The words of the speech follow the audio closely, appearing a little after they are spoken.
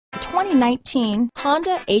2019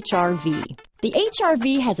 Honda HR-V. The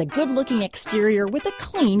HR-V has a good-looking exterior with a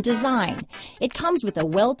clean design. It comes with a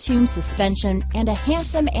well-tuned suspension and a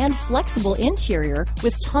handsome and flexible interior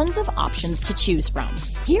with tons of options to choose from.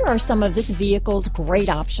 Here are some of this vehicle's great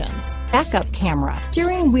options: backup camera,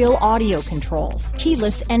 steering wheel audio controls,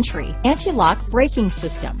 keyless entry, anti-lock braking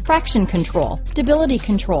system, traction control, stability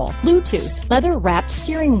control, Bluetooth, leather-wrapped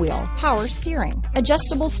steering wheel, power steering,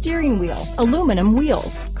 adjustable steering wheel, aluminum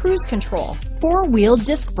wheels, cruise control, four-wheel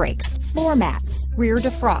disc brakes, floor mats, rear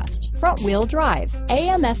defrost, front-wheel drive,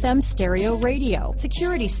 AM/FM stereo radio,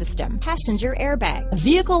 security system, passenger airbag. A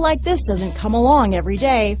vehicle like this doesn't come along every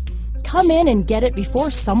day. Come in and get it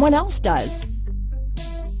before someone else does.